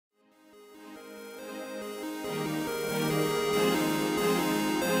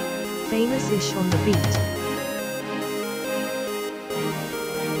famous-ish on the beat.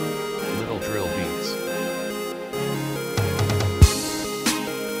 Little Drill Beats.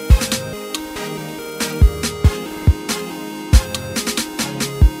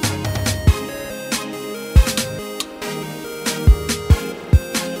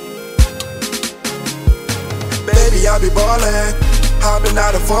 Baby, I be ballin', hopping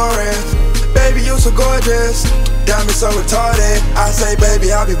out of forest. Baby, you so gorgeous, diamonds so retarded. I say,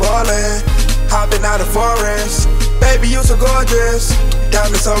 baby, I be ballin', hopping out of forest. Baby, you so gorgeous,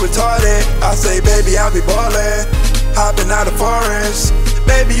 diamonds so retarded. I say, baby, I be ballin', hopping out of forest.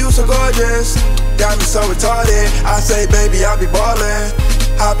 Baby, you so gorgeous, diamonds so retarded. I say, baby, I be ballin',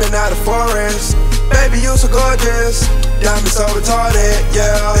 hopping out of forest. Baby, you so gorgeous, diamonds so retarded.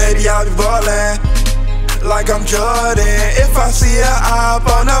 Yeah, baby, I be ballin' like I'm Jordan. If I see a op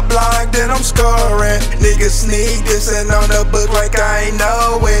on the block, then I'm scoring. Niggas sneak dissing on the book like I ain't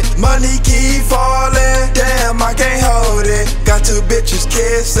know it. Money keep falling, damn, I can't hold it. Got two bitches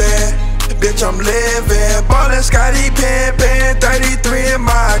kissing, bitch, I'm living. Ballin' Scotty Pimpin', 33 in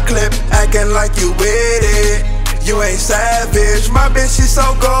my clip, acting like you with it. You ain't savage, my bitch, she so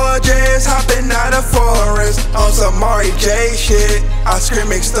gorgeous. Hopping out of forest on some Mari J shit. I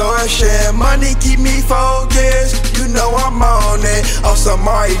scream extortion, money keep me focused. You know I'm on it, on some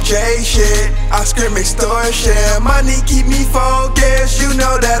Mari J shit. I scream extortion, money keep me focused. You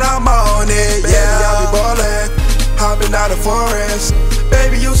know that I'm on it, yeah. Baby, I be ballin', hopping out of forest.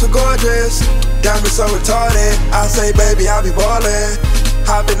 Baby, you so gorgeous, diamonds so retarded. I say, baby, I be ballin',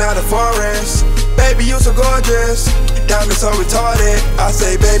 hopping out of forest. Baby, you so gorgeous, diamonds so retarded. I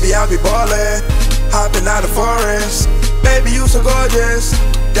say, baby, I be ballin', hopping out of forest. Baby, you so gorgeous,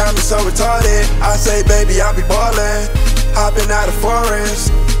 diamonds so retarded. I say, baby, I be ballin', hopping out of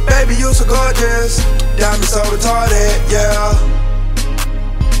forest. Baby, you so gorgeous, diamonds so retarded, yeah.